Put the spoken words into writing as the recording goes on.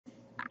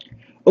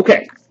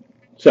Okay,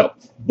 so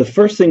the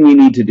first thing we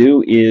need to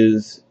do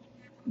is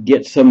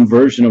get some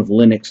version of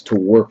Linux to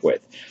work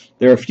with.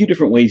 There are a few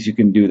different ways you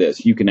can do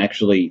this. You can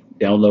actually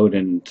download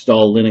and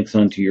install Linux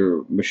onto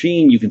your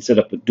machine. You can set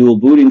up a dual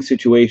booting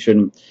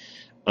situation.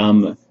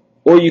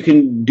 Or you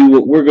can do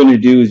what we're going to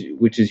do,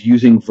 which is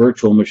using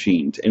virtual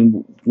machines.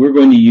 And we're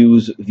going to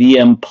use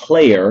VM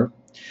Player,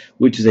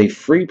 which is a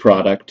free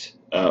product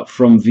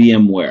from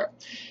VMware.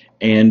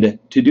 And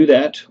to do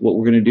that, what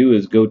we're going to do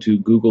is go to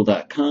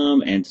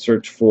google.com and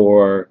search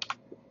for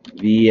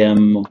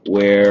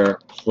VMware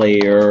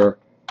Player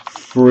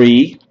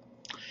free.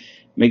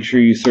 Make sure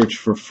you search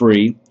for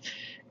free.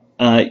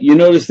 You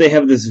notice they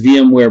have this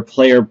VMware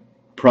Player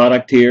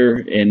product here,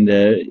 and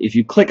if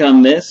you click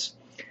on this,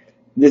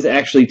 this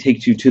actually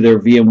takes you to their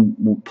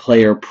VM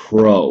Player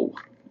Pro,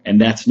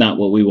 and that's not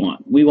what we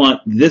want. We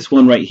want this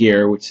one right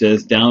here, which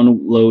says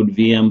download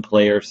VM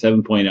Player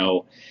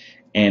 7.0,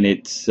 and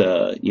it's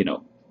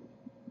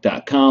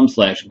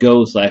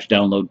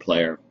 .com/go/download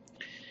player,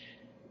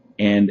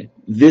 and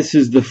this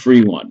is the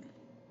free one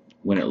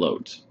when it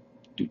loads.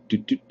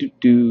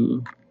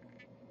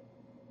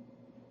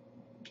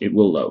 It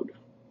will load.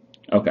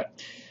 Okay,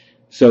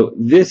 so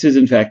this is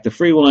in fact the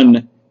free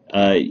one.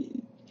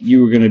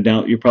 You're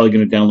probably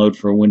going to download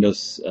for a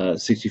Windows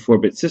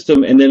 64-bit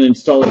system and then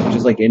install it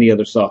just like any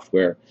other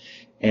software.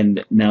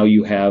 And now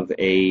you have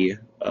a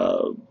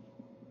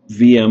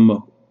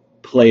VM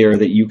player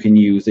that you can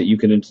use, that you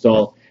can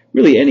install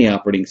really any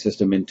operating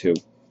system into.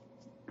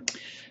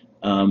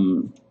 So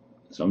I'm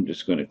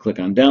just going to click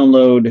on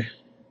download.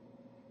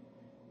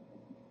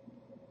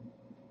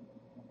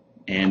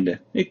 And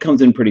it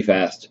comes in pretty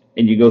fast.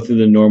 And you go through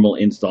the normal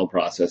install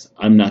process.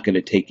 I'm not going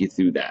to take you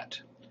through that.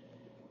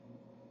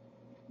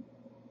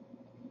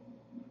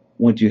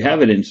 Once you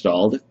have it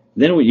installed,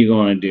 then what you're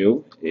going to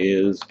do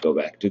is go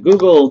back to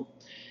Google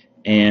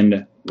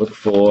and look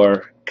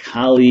for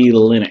Kali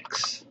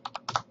Linux.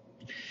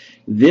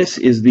 This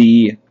is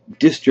the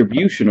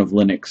distribution of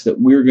Linux that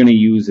we're going to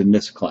use in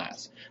this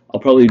class. I'll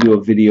probably do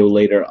a video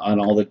later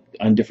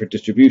on different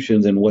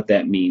distributions and what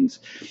that means.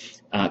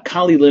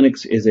 Kali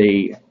Linux is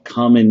a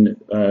common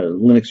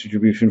Linux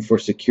distribution for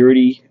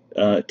security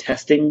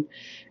testing,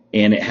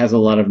 and it has a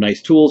lot of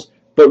nice tools.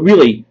 But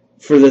really,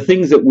 for the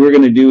things that we're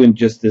going to do in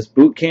just this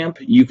boot camp,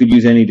 you could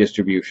use any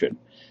distribution.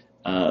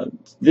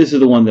 This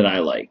is the one that I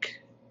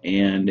like.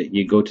 And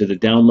you go to the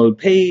download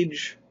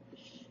page,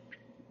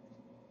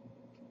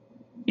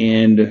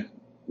 and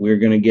we're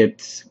going to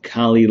get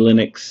Kali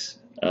Linux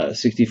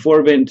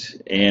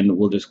 64-bit, and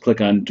we'll just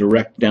click on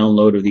direct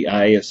download of the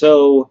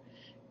ISO,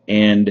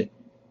 and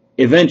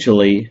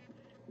eventually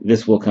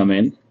this will come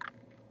in.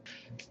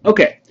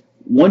 Okay,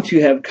 once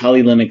you have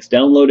Kali Linux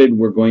downloaded,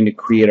 we're going to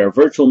create our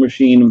virtual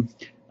machine.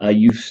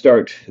 You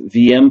start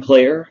VM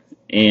Player,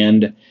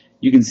 and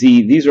you can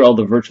see these are all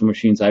the virtual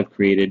machines I've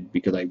created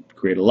because I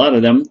create a lot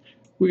of them.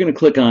 We're going to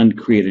click on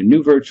Create a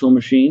New Virtual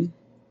Machine,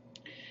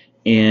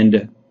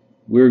 and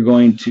we're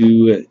going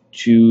to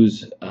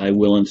choose, I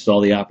will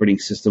install the operating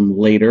system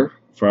later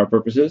for our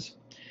purposes.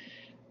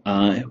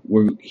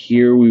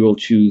 Here we will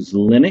choose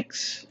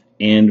Linux,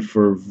 and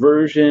for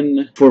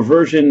version,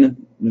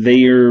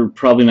 they're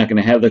probably not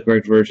going to have the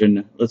correct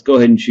version. Let's go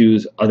ahead and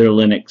choose Other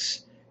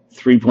Linux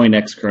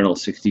 3.x kernel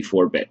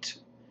 64-bit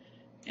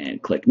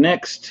and click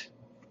Next.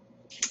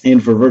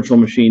 And for virtual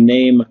machine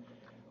name,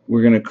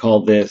 we're going to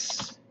call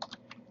this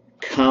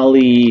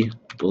Kali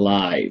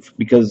Live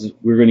because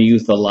we're going to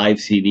use the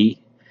LiveCD.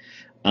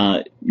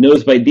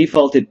 Notice by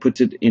default it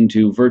puts it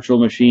into virtual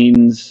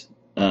machines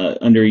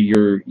under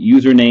your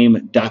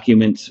username,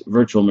 documents,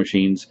 virtual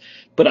machines,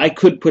 but I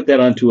could put that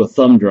onto a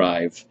thumb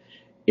drive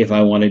if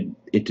I wanted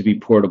it to be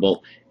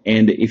portable.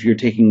 And if you're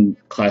taking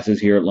classes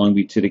here at Long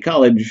Beach City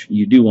College,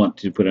 you do want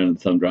to put it on a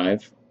thumb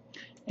drive.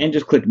 And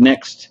just click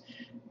Next.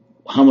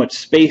 How much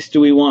space do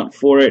we want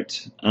for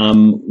it?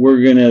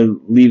 We're going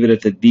to leave it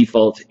at the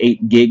default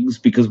 8 gigs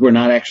because we're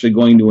not actually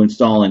going to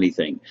install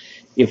anything.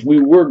 If we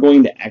were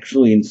going to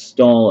actually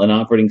install an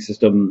operating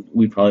system,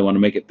 we'd probably want to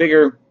make it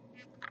bigger.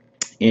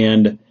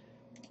 And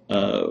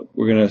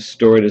we're going to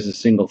store it as a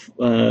single.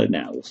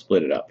 Now we'll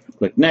split it up.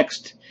 Click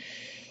Next.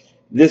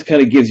 This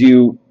kind of gives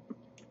you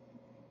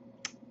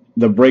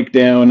the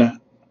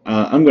breakdown.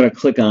 I'm going to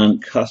click on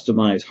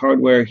Customize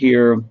Hardware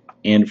here,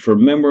 and for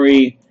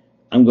memory,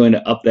 I'm going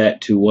to up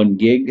that to 1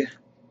 gig.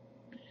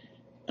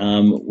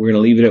 We're going to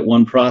leave it at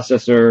 1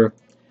 processor.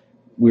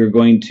 We're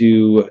going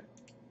to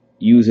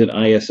use an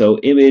ISO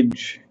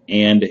image,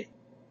 and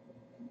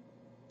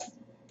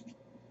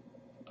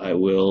I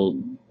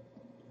will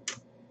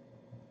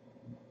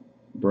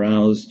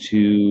browse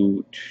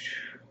to,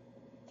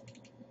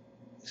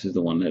 this is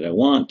the one that I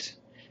want.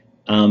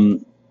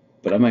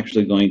 But I'm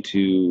actually going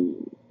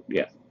to,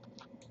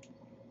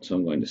 so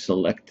I'm going to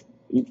select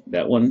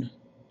that one,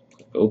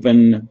 click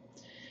Open,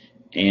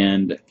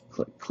 and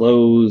click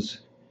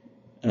Close.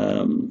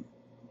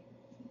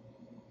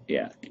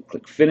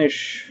 Click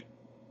Finish,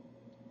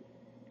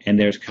 and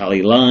there's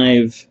Kali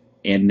Live,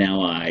 and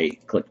now I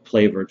click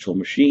Play Virtual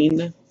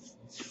Machine.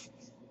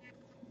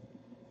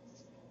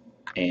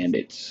 and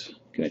it's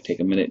going to take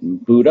a minute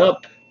and boot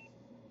up.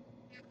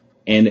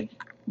 And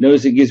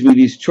notice it gives me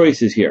these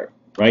choices here,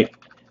 right?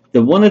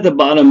 The one at the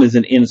bottom is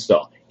an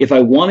install. If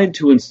I wanted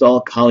to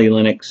install Kali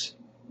Linux,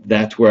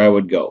 that's where I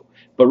would go.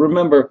 But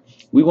remember,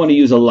 we want to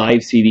use a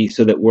LiveCD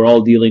so that we're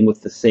all dealing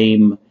with the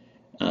same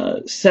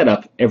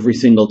setup every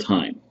single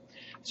time.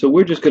 So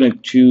we're just going to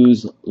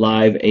choose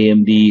Live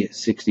AMD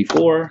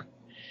 64,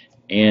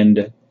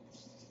 and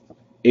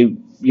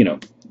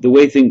the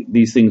way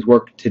these things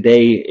work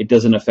today, it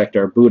doesn't affect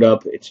our boot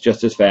up. It's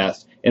just as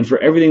fast. And for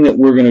everything that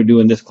we're going to do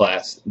in this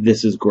class,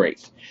 this is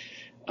great.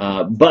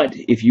 But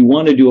if you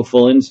want to do a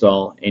full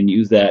install and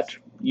use that,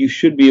 you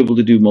should be able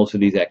to do most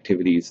of these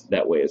activities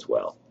that way as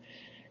well.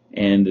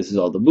 And this is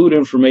all the boot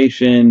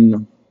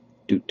information.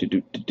 Boo,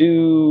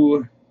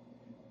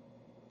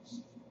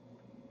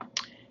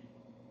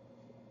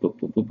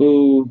 boo, boo,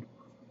 boo.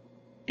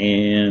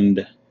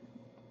 And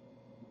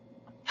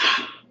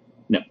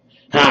no.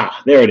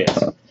 There it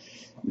is.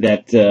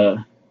 That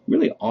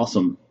really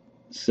awesome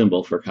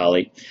symbol for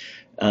Kali.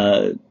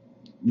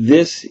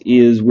 This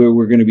is where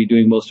we're going to be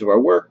doing most of our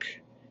work.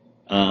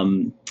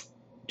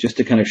 Just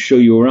to kind of show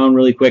you around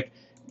really quick,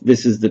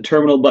 this is the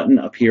terminal button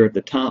up here at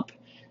the top.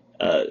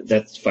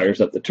 That fires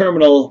up the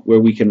terminal where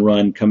we can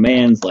run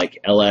commands like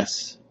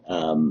ls,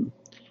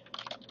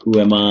 who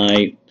am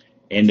I,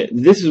 and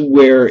this is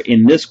where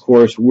in this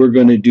course we're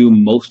going to do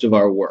most of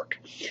our work.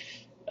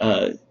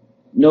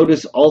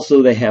 Notice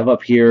also they have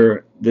up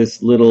here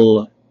this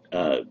little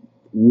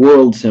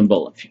world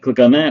symbol. If you click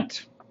on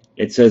that,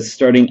 it says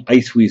starting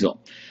Iceweasel.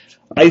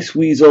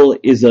 Iceweasel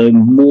is a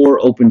more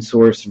open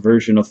source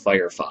version of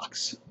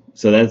Firefox.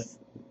 So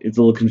it's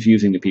a little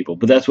confusing to people,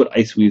 but that's what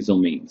Iceweasel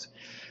means.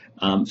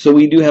 So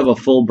we do have a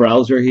full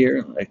browser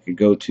here. I could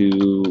go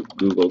to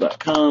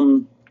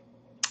google.com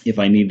if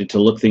I needed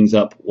to look things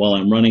up while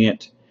I'm running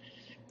it.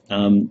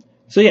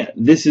 So yeah,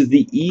 this is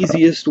the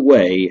easiest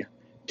way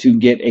to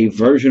get a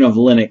version of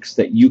Linux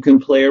that you can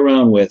play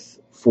around with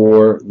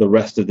for the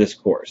rest of this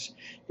course.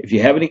 If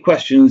you have any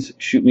questions,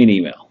 shoot me an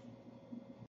email.